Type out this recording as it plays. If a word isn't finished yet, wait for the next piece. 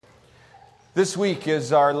This week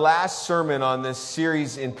is our last sermon on this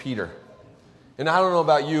series in Peter. And I don't know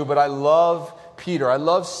about you, but I love Peter. I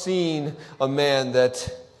love seeing a man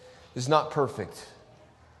that is not perfect,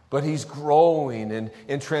 but he's growing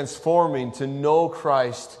and transforming to know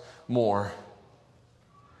Christ more.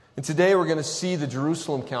 And today we're going to see the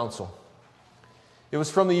Jerusalem Council. It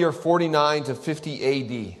was from the year 49 to 50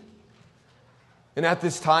 A.D. And at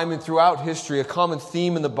this time and throughout history, a common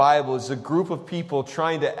theme in the Bible is a group of people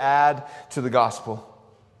trying to add to the gospel.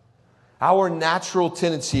 Our natural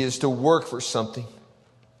tendency is to work for something.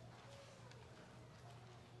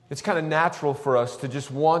 It's kind of natural for us to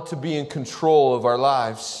just want to be in control of our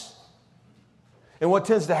lives. And what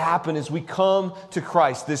tends to happen is we come to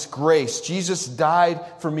Christ, this grace. Jesus died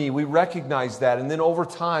for me. We recognize that. And then over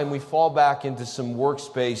time, we fall back into some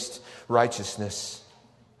works-based righteousness.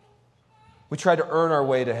 We try to earn our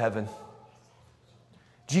way to heaven.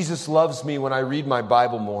 Jesus loves me when I read my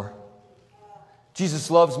Bible more.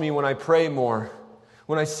 Jesus loves me when I pray more,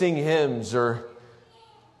 when I sing hymns, or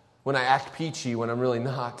when I act peachy when I'm really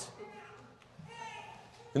not.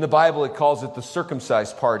 In the Bible, it calls it the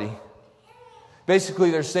circumcised party.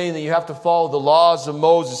 Basically, they're saying that you have to follow the laws of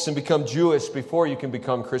Moses and become Jewish before you can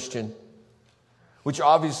become Christian, which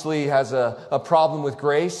obviously has a problem with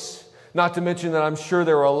grace. Not to mention that I'm sure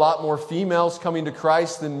there are a lot more females coming to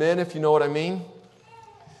Christ than men, if you know what I mean.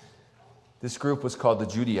 This group was called the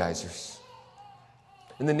Judaizers.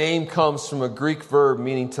 And the name comes from a Greek verb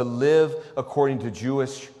meaning to live according to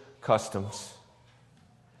Jewish customs.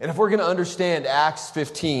 And if we're going to understand Acts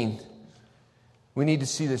 15, we need to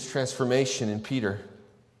see this transformation in Peter.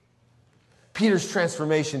 Peter's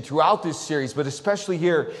transformation throughout this series, but especially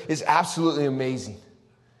here, is absolutely amazing.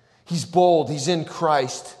 He's bold, he's in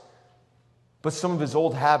Christ. But some of his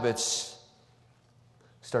old habits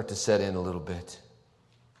start to set in a little bit.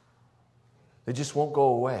 They just won't go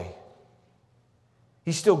away.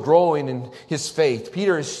 He's still growing in his faith.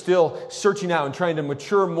 Peter is still searching out and trying to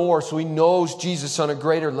mature more so he knows Jesus on a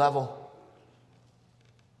greater level.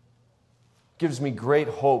 It gives me great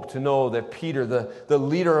hope to know that Peter, the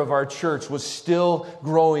leader of our church, was still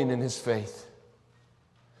growing in his faith.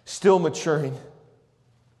 Still maturing.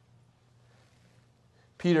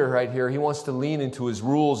 Peter right here, he wants to lean into his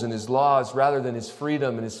rules and his laws rather than his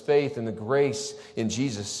freedom and his faith and the grace in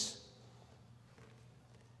Jesus.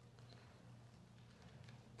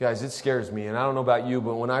 Guys, it scares me, and I don't know about you,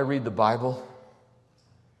 but when I read the Bible,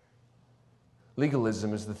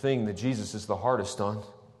 legalism is the thing that Jesus is the hardest on.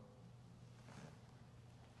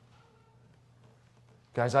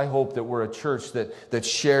 Guys, I hope that we're a church that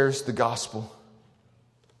shares the gospel.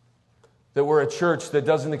 That we're a church that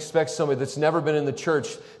doesn't expect somebody that's never been in the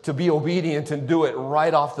church to be obedient and do it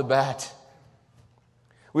right off the bat.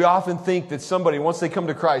 We often think that somebody, once they come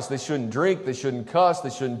to Christ, they shouldn't drink, they shouldn't cuss,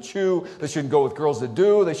 they shouldn't chew, they shouldn't go with girls that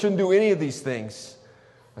do, they shouldn't do any of these things.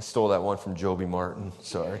 I stole that one from Joby Martin,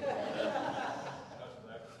 sorry.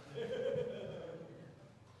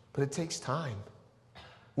 But it takes time.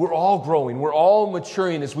 We're all growing, we're all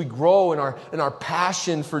maturing as we grow in our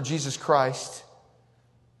passion for Jesus Christ.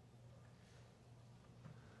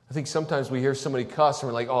 I think sometimes we hear somebody cuss and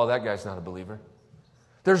we're like, oh, that guy's not a believer.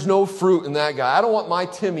 There's no fruit in that guy. I don't want my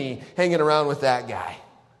Timmy hanging around with that guy.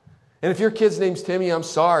 And if your kid's name's Timmy, I'm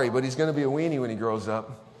sorry, but he's going to be a weenie when he grows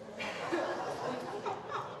up.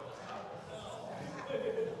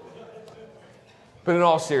 But in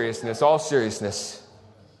all seriousness,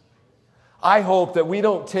 I hope that we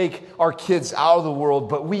don't take our kids out of the world,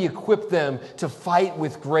 but we equip them to fight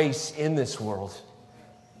with grace in this world.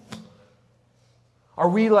 Are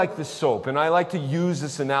we like the soap? And I like to use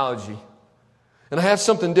this analogy. And I have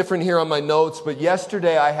something different here on my notes, but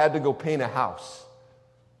yesterday I had to go paint a house.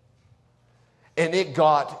 And it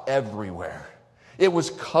got everywhere. It was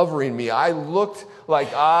covering me. I looked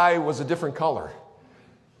like I was a different color.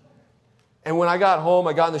 And when I got home,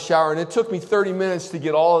 I got in the shower, and it took me 30 minutes to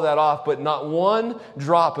get all of that off, but not one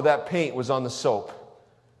drop of that paint was on the soap.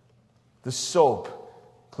 The soap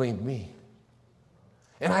cleaned me.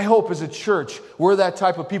 And I hope as a church, we're that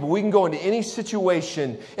type of people. We can go into any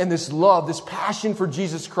situation and this love, this passion for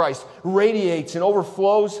Jesus Christ radiates and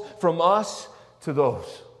overflows from us to those.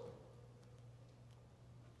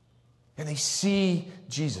 And they see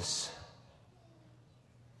Jesus.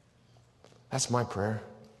 That's my prayer.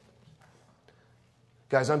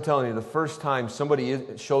 Guys, I'm telling you, the first time somebody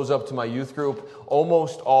shows up to my youth group,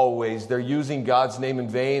 almost always they're using God's name in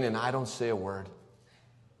vain and I don't say a word.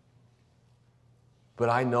 But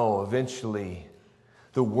I know eventually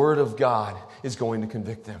the Word of God is going to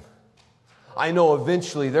convict them. I know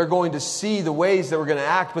eventually they're going to see the ways that we're going to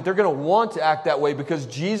act, but they're going to want to act that way because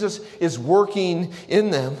Jesus is working in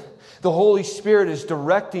them. The Holy Spirit is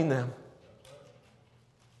directing them.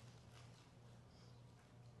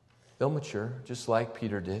 They'll mature, just like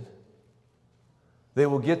Peter did. They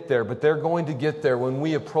will get there, but they're going to get there when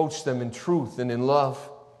we approach them in truth and in love.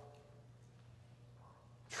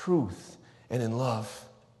 Truth and in love.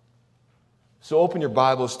 So open your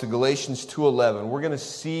Bibles to Galatians 2:11. We're going to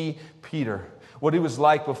see Peter, what he was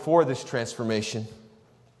like before this transformation.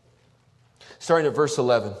 Starting at verse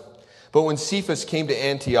 11. But when Cephas came to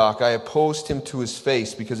Antioch, I opposed him to his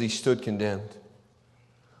face because he stood condemned.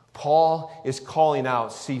 Paul is calling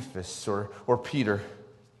out Cephas or Peter.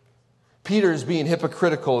 Peter is being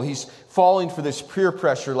hypocritical. He's falling for this peer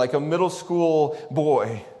pressure like a middle school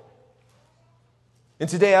boy. And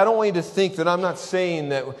today, I don't want you to think that I'm not saying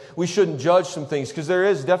that we shouldn't judge some things, because there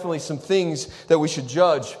is definitely some things that we should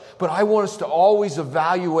judge. But I want us to always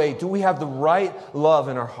evaluate, do we have the right love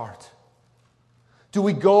in our heart? Do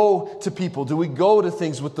we go to people? Do we go to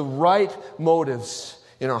things with the right motives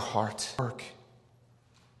in our heart?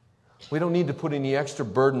 We don't need to put any extra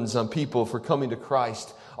burdens on people for coming to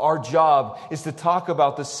Christ. Our job is to talk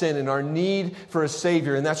about the sin and our need for a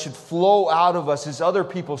Savior, and that should flow out of us as other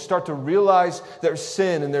people start to realize their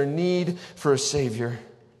sin and their need for a Savior.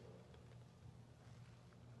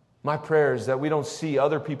 My prayer is that we don't see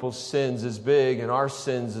other people's sins as big and our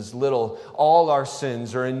sins as little. All our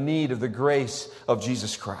sins are in need of the grace of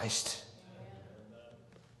Jesus Christ.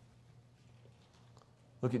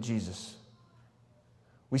 Look at Jesus.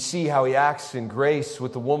 We see how he acts in grace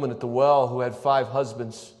with the woman at the well who had 5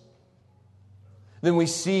 husbands. Then we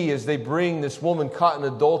see as they bring this woman caught in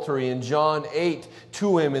adultery in John 8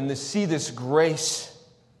 to him, and see this grace.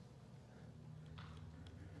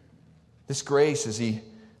 This grace, as he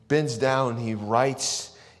bends down, he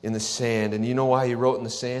writes in the sand. And you know why he wrote in the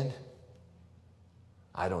sand?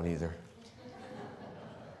 I don't either.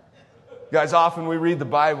 Guys, often we read the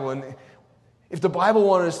Bible, and if the Bible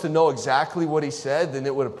wanted us to know exactly what he said, then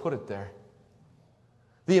it would have put it there.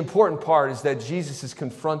 The important part is that Jesus is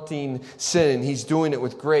confronting sin. He's doing it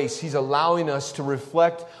with grace. He's allowing us to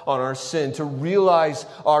reflect on our sin, to realize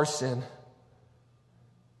our sin.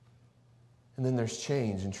 And then there's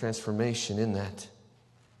change and transformation in that.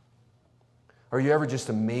 Are you ever just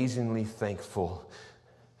amazingly thankful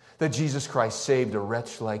that Jesus Christ saved a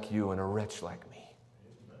wretch like you and a wretch like me?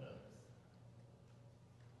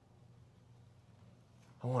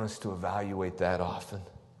 I want us to evaluate that often.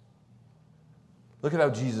 Look at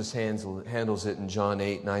how Jesus handles it in John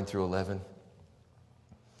 8, 9 through 11.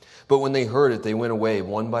 But when they heard it, they went away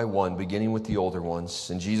one by one, beginning with the older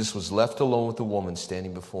ones. And Jesus was left alone with the woman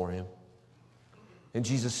standing before him. And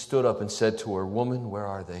Jesus stood up and said to her, "Woman, where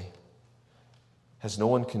are they? Has no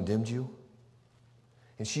one condemned you?"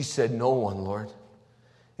 And she said, "No one, Lord."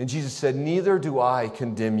 And Jesus said, "Neither do I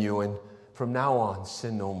condemn you, and from now on,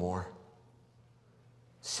 sin no more."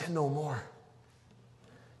 Sin no more.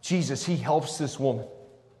 Jesus, he helps this woman.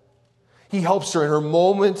 He helps her in her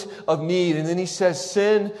moment of need. And then he says,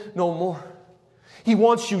 sin no more. He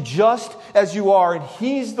wants you just as you are. And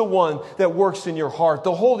he's the one that works in your heart.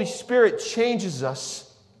 The Holy Spirit changes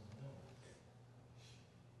us.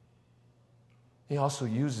 He also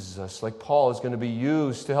uses us, like Paul is going to be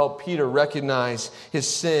used to help Peter recognize his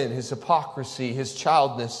sin, his hypocrisy, his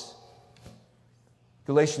childness.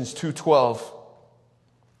 Galatians 2:12.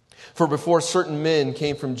 For before certain men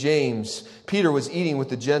came from James, Peter was eating with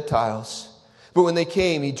the Gentiles. But when they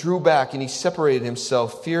came, he drew back and he separated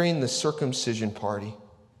himself, fearing the circumcision party.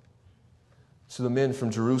 So the men from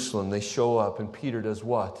Jerusalem, they show up, and Peter does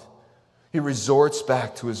what? He resorts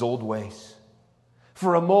back to his old ways.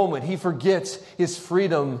 For a moment, he forgets his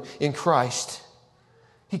freedom in Christ.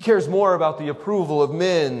 He cares more about the approval of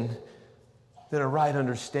men than a right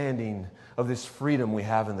understanding of this freedom we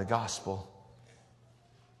have in the gospel.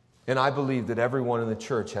 And I believe that everyone in the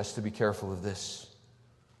church has to be careful of this.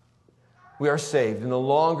 We are saved, and the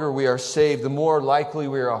longer we are saved, the more likely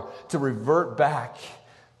we are to revert back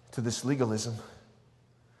to this legalism.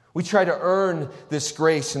 We try to earn this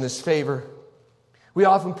grace and this favor. We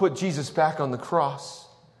often put Jesus back on the cross,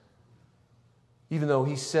 even though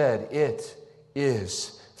he said, "It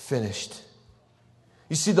is finished."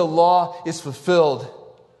 You see, the law is fulfilled.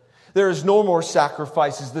 There is no more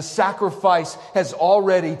sacrifices. The sacrifice has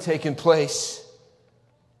already taken place.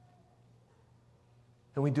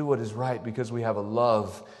 And we do what is right because we have a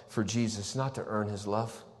love for Jesus, not to earn his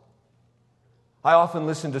love. I often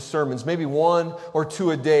listen to sermons, maybe 1 or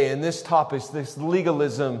 2 a day, and this topic, this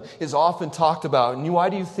legalism, is often talked about. And why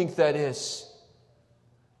do you think that is?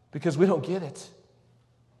 Because we don't get it.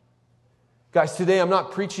 Guys, today I'm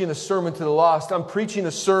not preaching a sermon to the lost. I'm preaching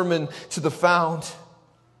a sermon to the found.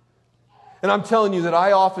 And I'm telling you that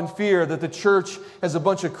I often fear that the church has a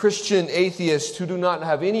bunch of Christian atheists who do not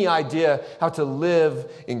have any idea how to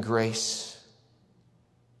live in grace.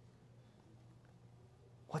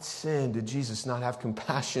 What sin did Jesus not have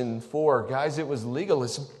compassion for? Guys, it was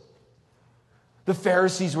legalism. The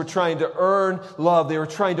Pharisees were trying to earn love. They were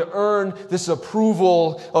trying to earn this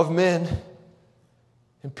approval of men.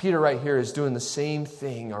 And Peter right here is doing the same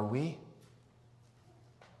thing. Are we?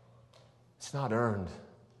 It's not earned.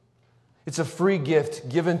 It's a free gift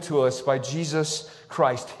given to us by Jesus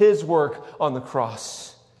Christ. His work on the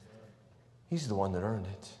cross. He's the one that earned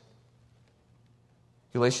it.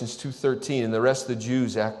 Galatians 2:13, and the rest of the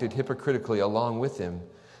Jews acted hypocritically along with him,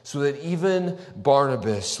 so that even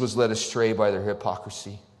Barnabas was led astray by their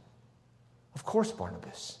hypocrisy. Of course,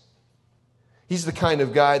 Barnabas. He's the kind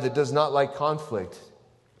of guy that does not like conflict.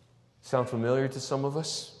 Sound familiar to some of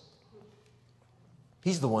us?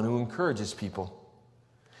 He's the one who encourages people.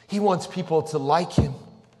 He wants people to like him.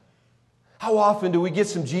 How often do we get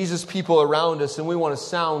some Jesus people around us and we want to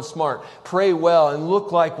sound smart, pray well, and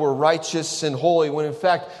look like we're righteous and holy, when in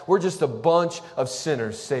fact we're just a bunch of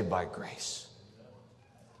sinners saved by grace?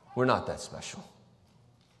 We're not that special,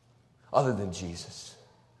 other than Jesus.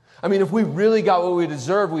 I mean, if we really got what we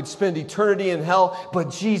deserve, we'd spend eternity in hell. But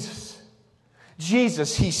Jesus,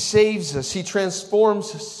 He saves us. He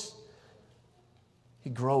transforms us. He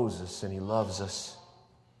grows us and He loves us.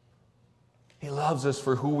 He loves us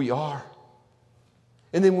for who we are.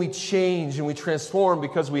 And then we change and we transform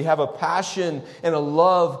because we have a passion and a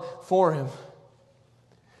love for Him.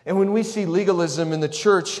 And when we see legalism in the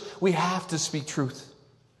church, we have to speak truth.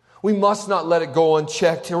 We must not let it go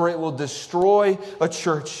unchecked or it will destroy a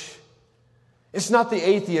church. It's not the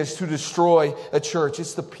atheists who destroy a church.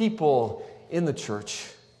 It's the people in the church.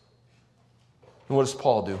 And what does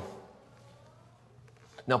Paul do?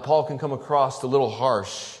 Now, Paul can come across a little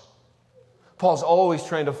harsh. Paul's always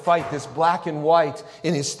trying to fight this black and white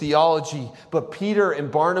in his theology. But Peter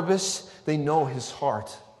and Barnabas, they know his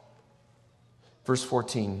heart. Verse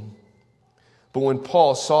 14. But when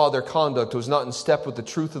Paul saw their conduct was not in step with the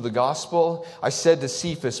truth of the gospel, I said to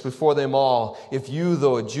Cephas before them all, if you,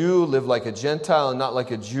 though a Jew, live like a Gentile and not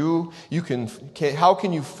like a Jew, how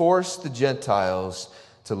can you force the Gentiles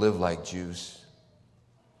to live like Jews?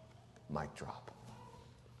 Mic drop.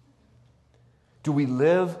 Do we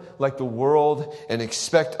live like the world and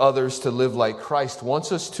expect others to live like Christ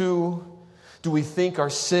wants us to? Do we think our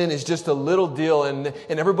sin is just a little deal and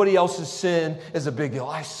everybody else's sin is a big deal?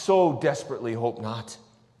 I so desperately hope not.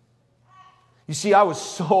 You see, I was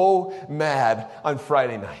so mad on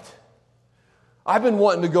Friday night. I've been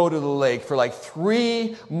wanting to go to the lake for like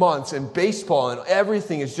 3 months, and baseball and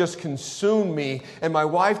everything has just consumed me. And my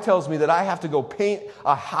wife tells me that I have to go paint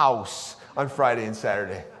a house on Friday and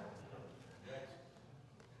Saturday.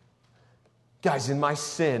 Guys, in my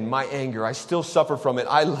sin, my anger, I still suffer from it.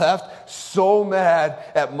 I left so mad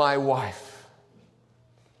at my wife.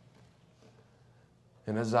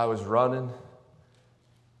 And as I was running,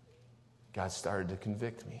 God started to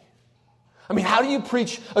convict me. I mean, how do you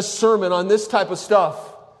preach a sermon on this type of stuff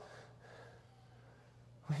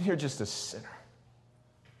when you're just a sinner?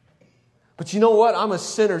 But you know what? I'm a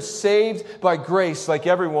sinner saved by grace like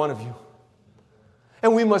every one of you.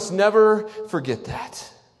 And we must never forget that.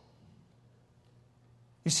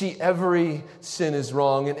 You see, every sin is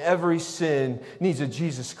wrong, and every sin needs a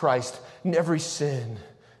Jesus Christ, and every sin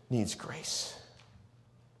needs grace.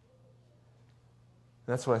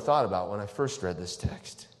 And that's what I thought about when I first read this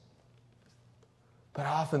text. But I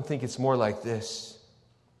often think it's more like this.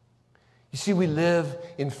 You see, we live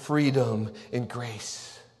in freedom and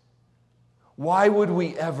grace. Why would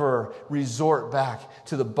we ever resort back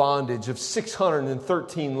to the bondage of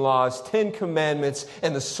 613 laws, 10 commandments,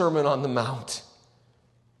 and the Sermon on the Mount?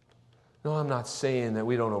 No, I'm not saying that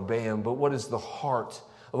we don't obey Him, but what is the heart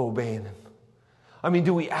of obeying Him? I mean,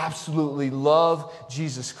 do we absolutely love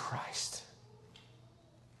Jesus Christ?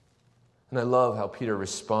 And I love how Peter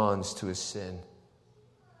responds to his sin.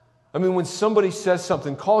 I mean, when somebody says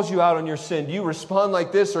something, calls you out on your sin, do you respond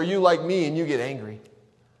like this, or are you like me and you get angry?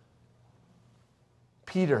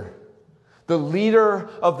 Peter, the leader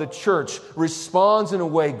of the church, responds in a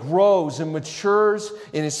way, grows and matures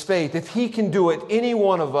in his faith. If he can do it, any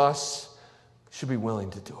one of us should be willing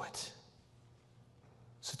to do it.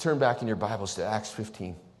 So turn back in your Bibles to Acts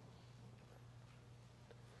 15.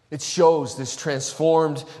 It shows this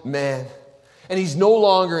transformed man. And he's no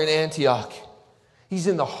longer in Antioch. He's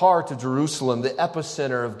in the heart of Jerusalem, the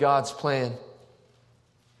epicenter of God's plan.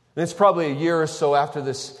 And it's probably a year or so after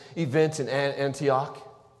this event in Antioch.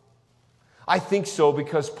 I think so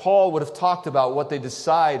because Paul would have talked about what they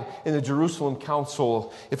decide in the Jerusalem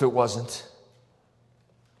council if it wasn't.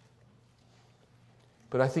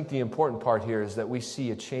 But I think the important part here is that we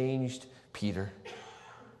see a changed Peter.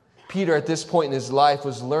 Peter, at this point in his life,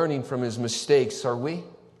 was learning from his mistakes. Are we?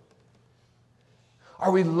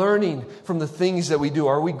 Are we learning from the things that we do?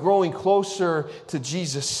 Are we growing closer to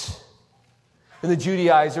Jesus? And the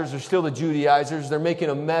Judaizers are still the Judaizers. They're making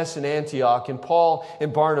a mess in Antioch, and Paul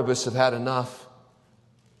and Barnabas have had enough.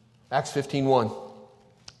 Acts 15:1.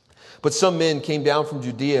 But some men came down from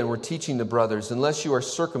Judea and were teaching the brothers, unless you are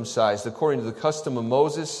circumcised according to the custom of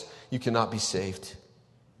Moses, you cannot be saved.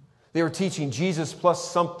 They were teaching Jesus plus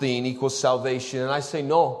something equals salvation. And I say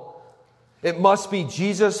no. It must be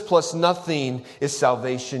Jesus plus nothing is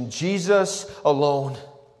salvation. Jesus alone.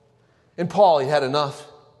 And Paul, he had enough.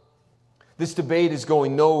 This debate is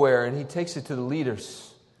going nowhere, and he takes it to the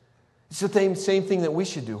leaders. It's the same thing that we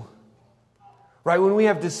should do. Right? When we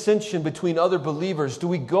have dissension between other believers, do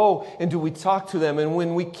we go and do we talk to them? And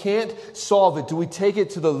when we can't solve it, do we take it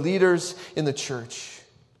to the leaders in the church?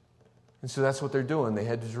 And so that's what they're doing. They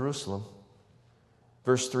head to Jerusalem.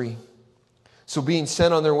 Verse 3. So being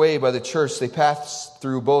sent on their way by the church, they passed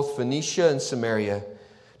through both Phoenicia and Samaria,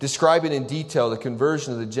 describing in detail the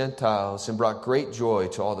conversion of the Gentiles, and brought great joy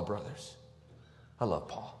to all the brothers. I love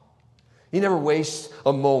Paul. He never wastes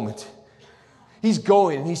a moment. He's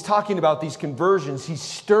going and he's talking about these conversions. He's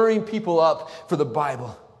stirring people up for the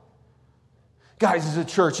Bible. Guys, as a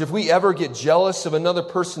church, if we ever get jealous of another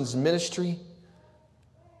person's ministry,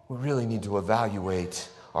 we really need to evaluate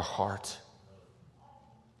our heart.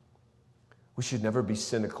 We should never be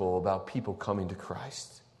cynical about people coming to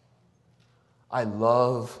Christ. I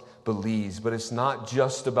love Belize, but it's not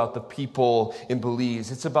just about the people in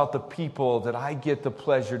Belize. It's about the people that I get the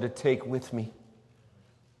pleasure to take with me.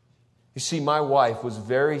 You see, my wife was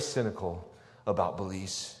very cynical about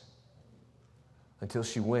Belize until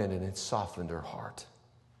she went and it softened her heart.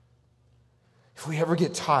 If we ever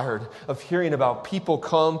get tired of hearing about people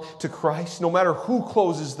come to Christ, no matter who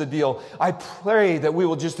closes the deal, I pray that we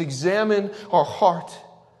will just examine our heart,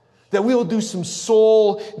 that we will do some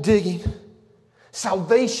soul digging.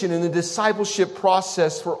 Salvation in the discipleship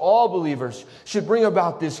process for all believers should bring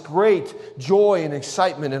about this great joy and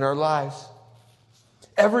excitement in our lives.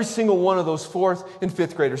 Every single one of those 4th and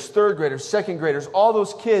 5th graders, 3rd graders, 2nd graders, all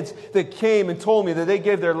those kids that came and told me that they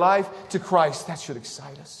gave their life to Christ, that should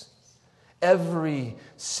excite us. Every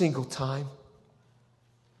single time.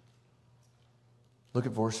 Look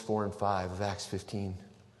at verse 4 and 5 of Acts 15.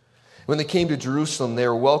 When they came to Jerusalem, they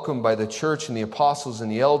were welcomed by the church and the apostles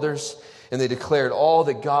and the elders, and they declared all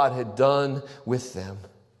that God had done with them.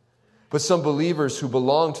 But some believers who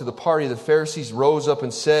belonged to the party of the Pharisees rose up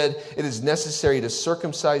and said, it is necessary to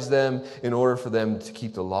circumcise them in order for them to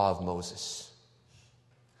keep the law of Moses.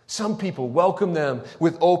 Some people welcome them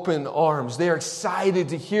with open arms. They are excited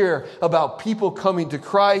to hear about people coming to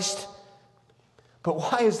Christ. But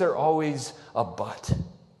why is there always a but?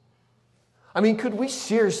 I mean, could we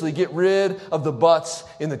seriously get rid of the buts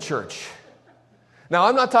in the church? Now,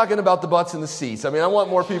 I'm not talking about the butts in the seats. I mean, I want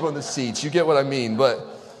more people in the seats. You get what I mean, but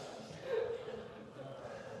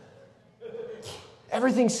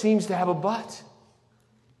everything seems to have a but.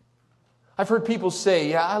 I've heard people say,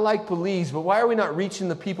 yeah, I like Belize, but why are we not reaching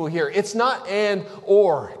the people here? It's not and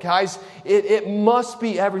or, guys. It must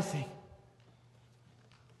be everything.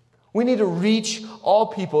 We need to reach all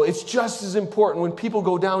people. It's just as important when people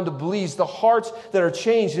go down to Belize, the hearts that are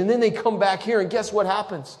changed, and then they come back here, and guess what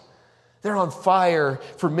happens? They're on fire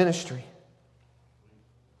for ministry.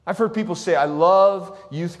 I've heard people say, I love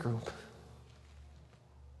youth group.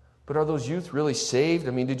 But are those youth really saved?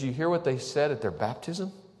 I mean, did you hear what they said at their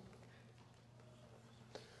baptism?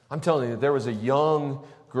 I'm telling you, there was a young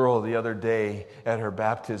girl the other day at her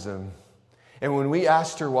baptism. And when we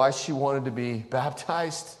asked her why she wanted to be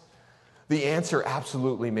baptized, the answer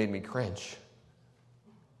absolutely made me cringe.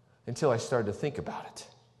 Until I started to think about it.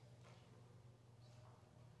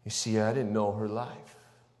 You see, I didn't know her life.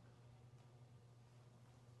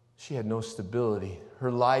 She had no stability.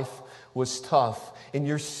 Her life was tough. And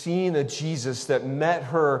you're seeing a Jesus that met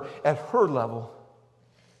her at her level.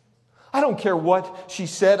 I don't care what she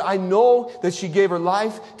said. I know that she gave her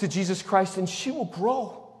life to Jesus Christ, and she will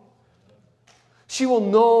grow. She will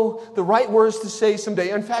know the right words to say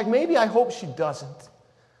someday. In fact, maybe I hope she doesn't.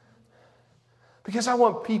 Because I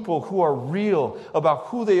want people who are real about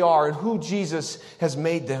who they are and who Jesus has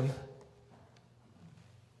made them.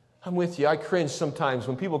 I'm with you. I cringe sometimes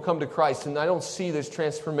when people come to Christ and I don't see this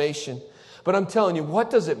transformation. But I'm telling you, what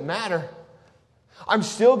does it matter? I'm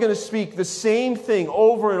still going to speak the same thing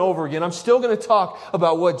over and over again. I'm still going to talk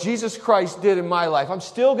about what Jesus Christ did in my life. I'm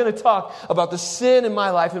still going to talk about the sin in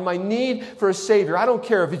my life and my need for a Savior. I don't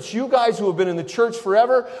care if it's you guys who have been in the church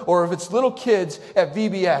forever or if it's little kids at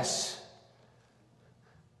VBS.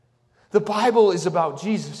 The Bible is about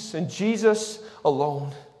Jesus and Jesus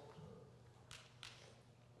alone.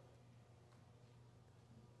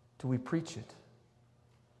 Do we preach it?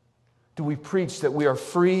 Do we preach that we are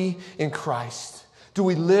free in Christ? Do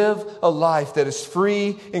we live a life that is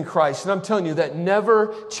free in Christ? And I'm telling you, that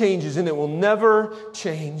never changes and it will never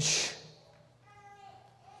change.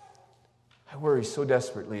 I worry so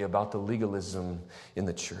desperately about the legalism in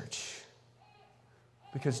the church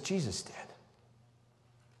because Jesus did.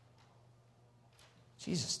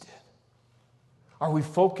 Jesus did. Are we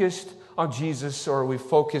focused on Jesus or are we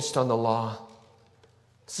focused on the law?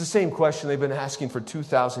 It's the same question they've been asking for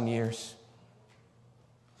 2,000 years.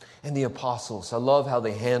 And the apostles, I love how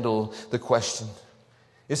they handle the question.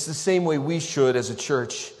 It's the same way we should as a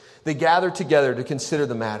church. They gather together to consider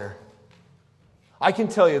the matter. I can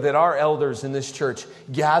tell you that our elders in this church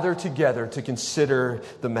gather together to consider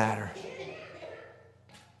the matter.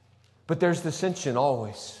 But there's dissension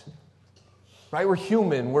always. Right? We're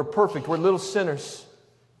human. We're perfect. We're little sinners.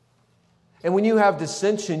 And when you have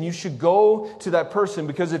dissension, you should go to that person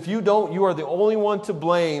because if you don't, you are the only one to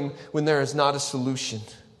blame when there is not a solution.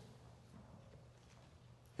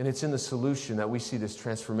 And it's in the solution that we see this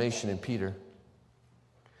transformation in Peter.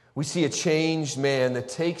 We see a changed man that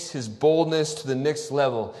takes his boldness to the next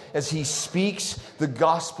level as he speaks the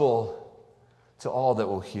gospel to all that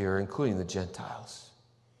will hear, including the Gentiles.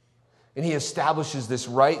 And he establishes this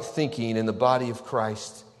right thinking in the body of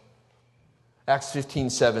Christ. Acts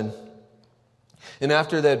 15:7. And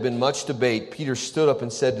after there had been much debate, Peter stood up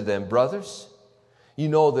and said to them, "Brothers, you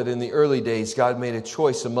know that in the early days God made a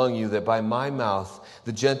choice among you that by my mouth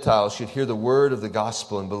the Gentiles should hear the word of the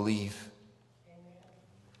gospel and believe."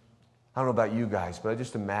 I don't know about you guys, but I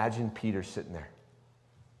just imagine Peter sitting there.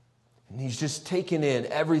 And he's just taking in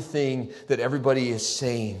everything that everybody is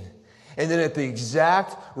saying. And then at the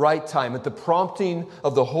exact right time, at the prompting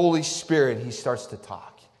of the Holy Spirit, he starts to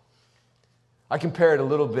talk. I compare it a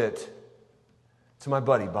little bit to my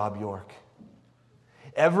buddy, Bob York.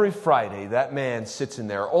 Every Friday, that man sits in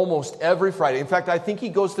there, almost every Friday. In fact, I think he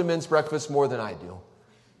goes to men's breakfast more than I do.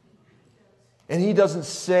 And he doesn't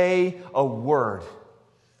say a word.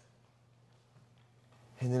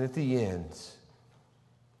 And then at the end,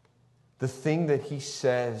 the thing that he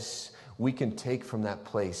says, we can take from that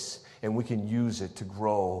place and we can use it to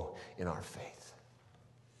grow in our faith.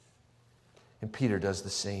 And Peter does the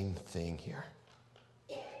same thing here.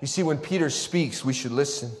 You see, when Peter speaks, we should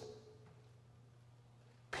listen.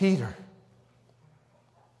 Peter,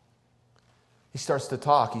 he starts to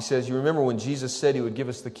talk. He says, you remember when Jesus said he would give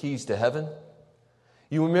us the keys to heaven?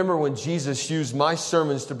 You remember when Jesus used my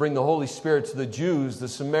sermons to bring the Holy Spirit to the Jews, the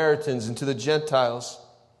Samaritans, and to the Gentiles?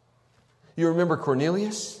 You remember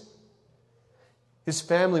Cornelius? His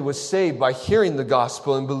family was saved by hearing the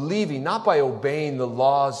gospel and believing, not by obeying the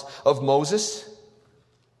laws of Moses.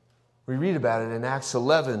 We read about it in Acts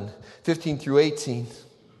 11:15-18.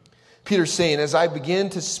 Peter's saying, as I began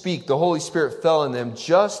to speak, the Holy Spirit fell on them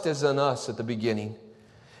just as on us at the beginning.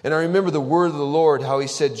 And I remember the word of the Lord, how he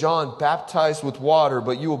said, John baptized with water,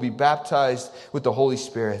 but you will be baptized with the Holy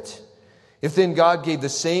Spirit. If then God gave the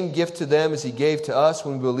same gift to them as he gave to us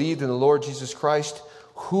when we believed in the Lord Jesus Christ,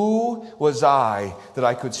 who was I that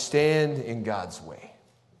I could stand in God's way?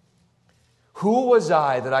 Who was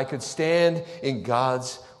I that I could stand in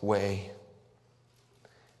God's way?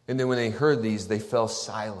 And then when they heard these, they fell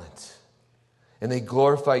silent. And they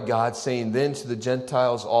glorified God, saying, then to the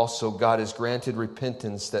Gentiles also God has granted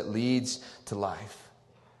repentance that leads to life.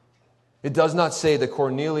 It does not say that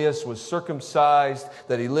Cornelius was circumcised,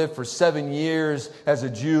 that he lived for 7 years as a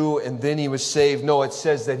Jew, and then he was saved. No, it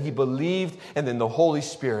says that he believed, and then the Holy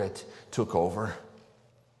Spirit took over.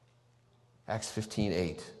 Acts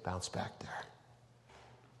 15:8, bounce back there.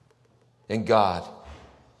 And God,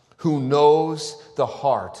 who knows the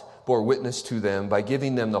heart, bore witness to them by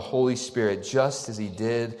giving them the Holy Spirit just as he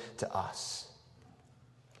did to us.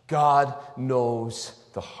 God knows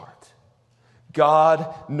the heart.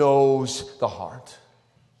 God knows the heart.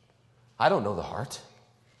 I don't know the heart.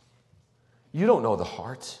 You don't know the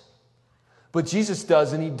heart. But Jesus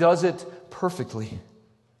does, and he does it perfectly.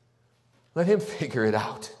 Let him figure it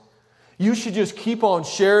out. You should just keep on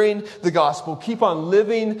sharing the gospel, keep on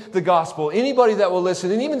living the gospel. Anybody that will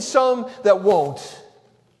listen, and even some that won't.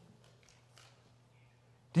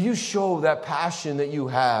 Do you show that passion that you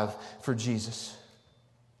have for Jesus?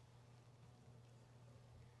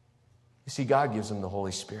 You You see, God gives them the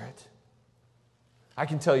Holy Spirit. I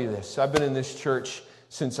can tell you this. I've been in this church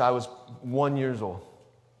since I was 1 year old.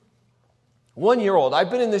 1 year old. I've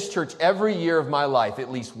been in this church every year of my life at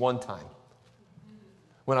least one time.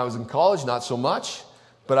 When I was in college, not so much,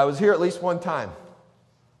 but I was here at least one time.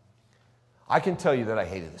 I can tell you that I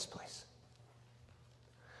hated this place.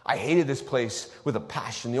 I hated this place with a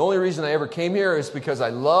passion. The only reason I ever came here is because I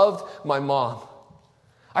loved my mom.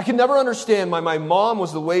 I could never understand why my mom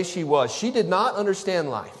was the way she was. She did not understand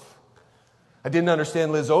life. I didn't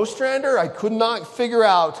understand Liz Ostrander. I could not figure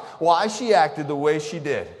out why she acted the way she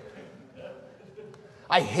did.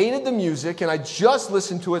 I hated the music, and I just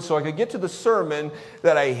listened to it so I could get to the sermon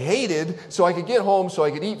that I hated, so I could get home, so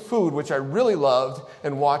I could eat food, which I really loved,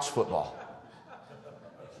 and watch football.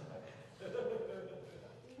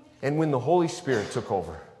 And when the Holy Spirit took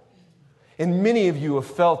over, and many of you have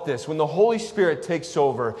felt this, when the Holy Spirit takes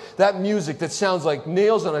over, that music that sounds like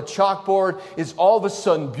nails on a chalkboard is all of a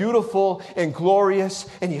sudden beautiful and glorious,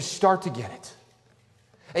 and you start to get it.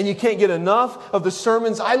 And you can't get enough of the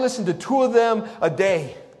sermons. I listen to 2 of them a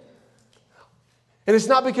day. And it's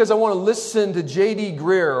not because I want to listen to J.D.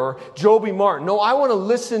 Greer or Joby Martin. No, I want to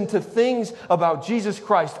listen to things about Jesus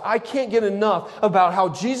Christ. I can't get enough about how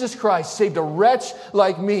Jesus Christ saved a wretch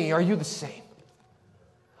like me. Are you the same?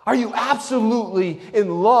 Are you absolutely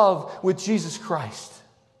in love with Jesus Christ?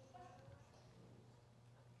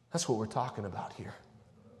 That's what we're talking about here.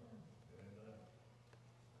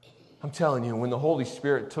 I'm telling you, when the Holy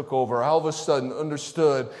Spirit took over, I all of a sudden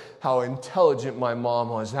understood how intelligent my mom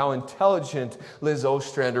was, how intelligent Liz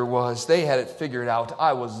Ostrander was. They had it figured out.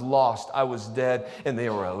 I was lost, I was dead, and they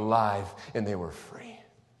were alive, and they were free.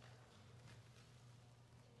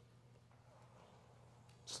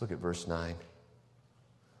 Let's look at verse 9.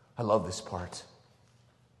 I love this part.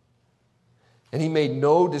 And he made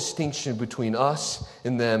no distinction between us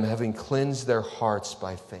and them, having cleansed their hearts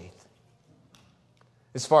by faith.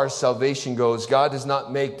 As far as salvation goes, God does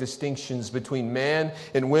not make distinctions between man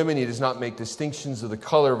and women. He does not make distinctions of the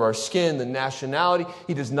color of our skin, the nationality.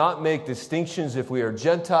 He does not make distinctions if we are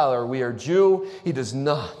Gentile or we are Jew. He does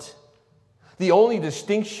not. The only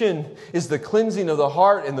distinction is the cleansing of the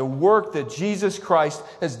heart and the work that Jesus Christ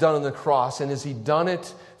has done on the cross. And has He done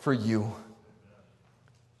it for you?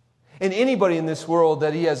 And anybody in this world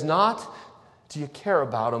that He has not, do you care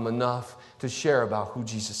about Him enough to share about who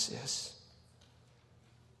Jesus is?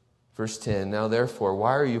 Verse 10, now therefore,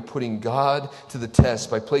 why are you putting God to the test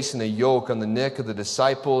by placing a yoke on the neck of the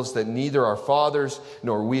disciples that neither our fathers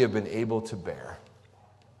nor we have been able to bear?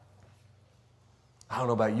 I don't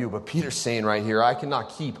know about you, but Peter's saying right here, I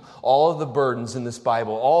cannot keep all of the burdens in this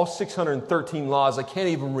Bible, all 613 laws. I can't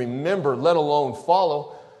even remember, let alone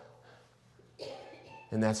follow.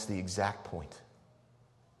 And that's the exact point.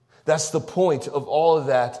 That's the point of all of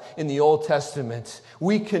that in the Old Testament.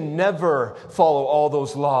 We can never follow all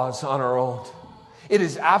those laws on our own. It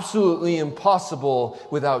is absolutely impossible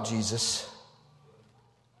without Jesus.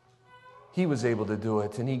 He was able to do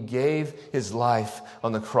it, and He gave His life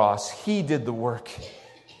on the cross. He did the work.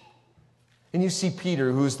 And you see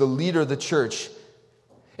Peter, who is the leader of the church,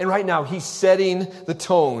 and right now he's setting the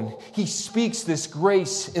tone. He speaks this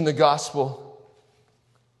grace in the gospel.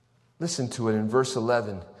 Listen to it in verse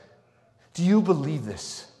 11. Do you believe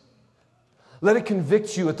this? Let it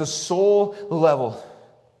convict you at the soul level.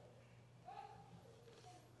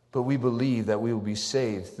 But we believe that we will be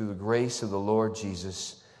saved through the grace of the Lord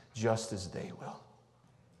Jesus, just as they will.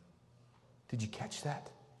 Did you catch that?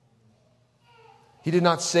 He did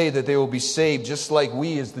not say that they will be saved just like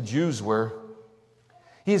we as the Jews were.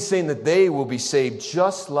 He is saying that they will be saved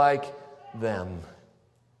just like them.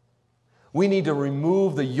 We need to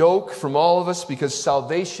remove the yoke from all of us because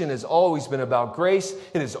salvation has always been about grace.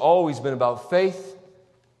 It has always been about faith.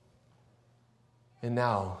 And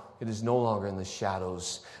now it is no longer in the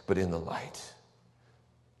shadows, but in the light.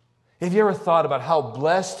 Have you ever thought about how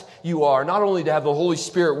blessed you are, not only to have the Holy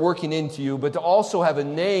Spirit working into you, but to also have a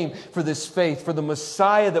name for this faith, for the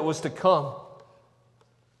Messiah that was to come?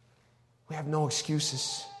 We have no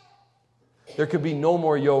excuses. There could be no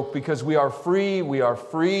more yoke because we are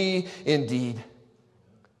free indeed.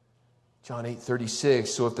 John 8:36,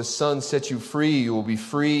 so if the Son sets you free, you will be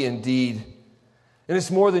free indeed. And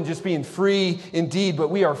it's more than just being free indeed, but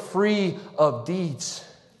we are free of deeds.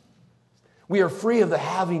 We are free of the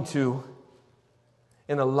having to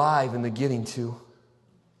and alive in the getting to.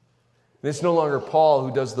 And it's no longer Paul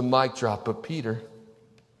who does the mic drop, but Peter.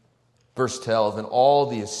 Verse 12, and all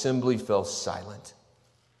the assembly fell silent.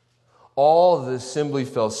 All of the assembly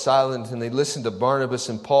fell silent, and they listened to Barnabas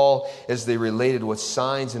and Paul as they related what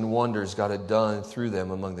signs and wonders God had done through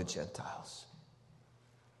them among the Gentiles.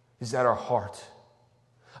 is at our heart.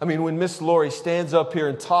 I mean, when Miss Lori stands up here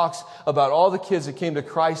and talks about all the kids that came to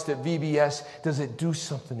Christ at VBS, does it do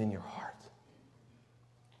something in your heart?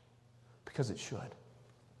 Because it should.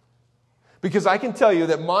 Because I can tell you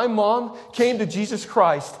that my mom came to Jesus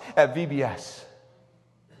Christ at VBS.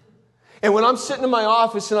 And when I'm sitting in my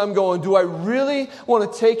office and I'm going, do I really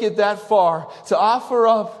want to take it that far to offer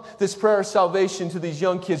up this prayer of salvation to these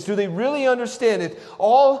young kids? Do they really understand it?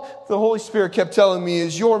 All the Holy Spirit kept telling me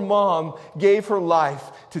is your mom gave her life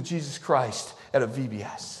to Jesus Christ at a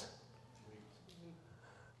VBS.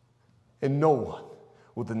 And no one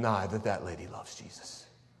will deny that that lady loves Jesus.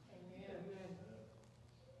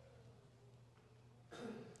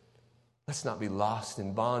 Let's not be lost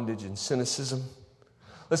in bondage and cynicism.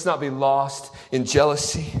 Let's not be lost in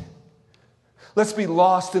jealousy. Let's be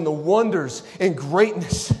lost in the wonders and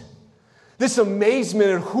greatness. This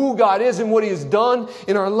amazement at who God is and what He has done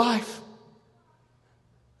in our life.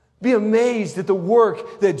 Be amazed at the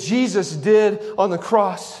work that Jesus did on the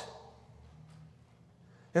cross.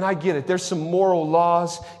 And I get it. There's some moral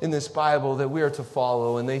laws in this Bible that we are to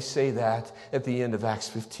follow. And they say that at the end of Acts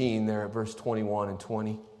 15 there at verse 21 and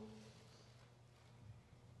 20.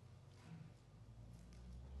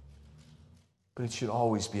 But it should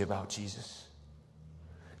always be about Jesus.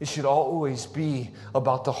 It should always be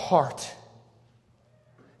about the heart.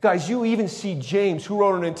 Guys, you even see James, who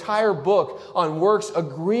wrote an entire book on works,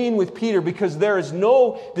 agreeing with Peter because there is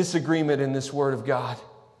no disagreement in this Word of God.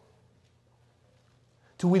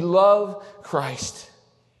 Do we love Christ?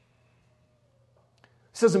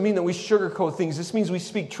 This doesn't mean that we sugarcoat things. This means we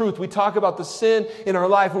speak truth. We talk about the sin in our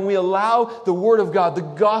life and we allow the Word of God, the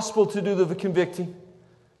gospel, to do the convicting.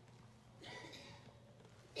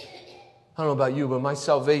 I don't know about you, but my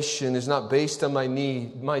salvation is not based on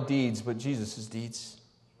my deeds, but Jesus' deeds.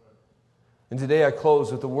 And today I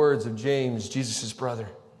close with the words of James, Jesus' brother.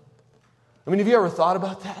 I mean, have you ever thought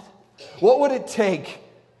about that? What would it take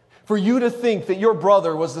for you to think that your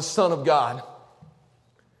brother was the Son of God?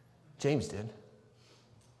 James did.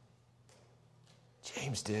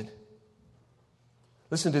 James did.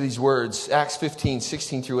 Listen to these words, Acts 15,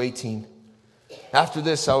 16 through 18. After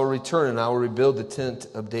this, I will return and I will rebuild the tent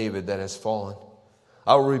of David that has fallen.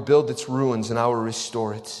 I will rebuild its ruins and I will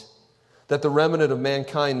restore it, that the remnant of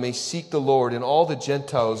mankind may seek the Lord, and all the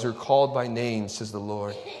Gentiles are called by name, says the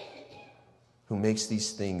Lord, who makes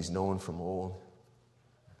these things known from old.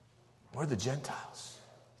 We're the Gentiles.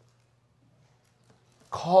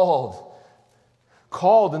 Called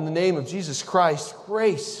in the name of Jesus Christ,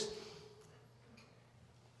 grace.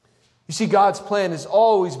 You see, God's plan has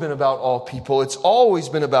always been about all people. It's always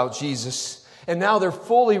been about Jesus. And now they're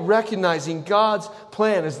fully recognizing God's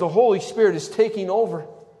plan as the Holy Spirit is taking over.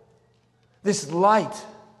 This light.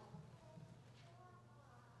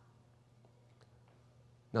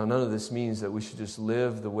 Now, none of this means that we should just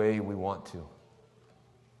live the way we want to.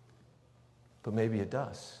 But maybe it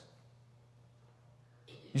does.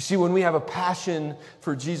 You see, when we have a passion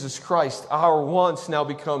for Jesus Christ, our wants now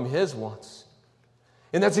become His wants.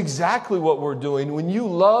 And that's exactly what we're doing. When you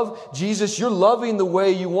love Jesus, you're loving the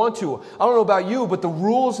way you want to. I don't know about you, but the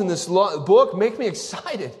rules in this book make me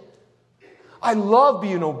excited. I love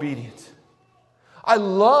being obedient. I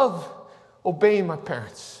love obeying my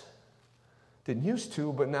parents. Didn't used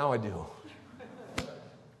to, but now I do.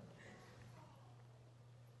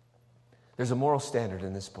 There's a moral standard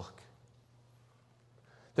in this book.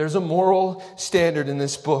 There's a moral standard in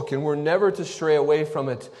this book, and we're never to stray away from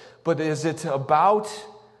it. But is it about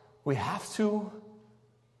we have to,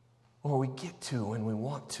 or we get to when we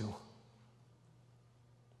want to?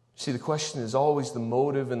 See, the question is always the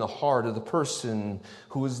motive and the heart of the person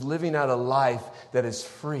who is living out a life that is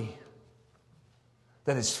free.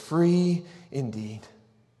 That is free indeed.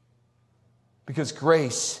 Because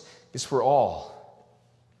grace is for all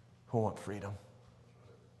who want freedom.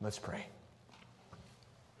 Let's pray.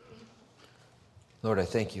 Lord, I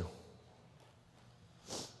thank you.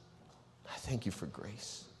 I thank you for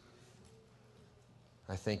grace.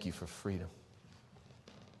 I thank you for freedom.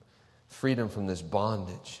 Freedom from this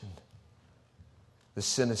bondage and the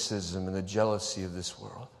cynicism and the jealousy of this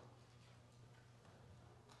world.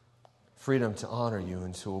 Freedom to honor you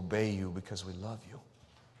and to obey you because we love you.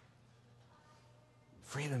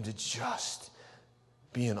 Freedom to just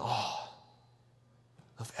be in awe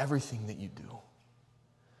of everything that you do.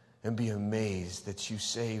 And be amazed that you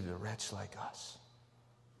saved a wretch like us.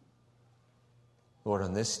 Lord,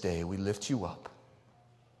 on this day, we lift you up.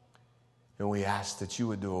 And we ask that you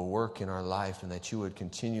would do a work in our life and that you would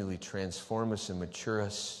continually transform us and mature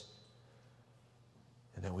us.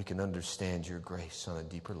 And that we can understand your grace on a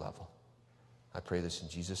deeper level. I pray this in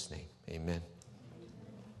Jesus' name. Amen.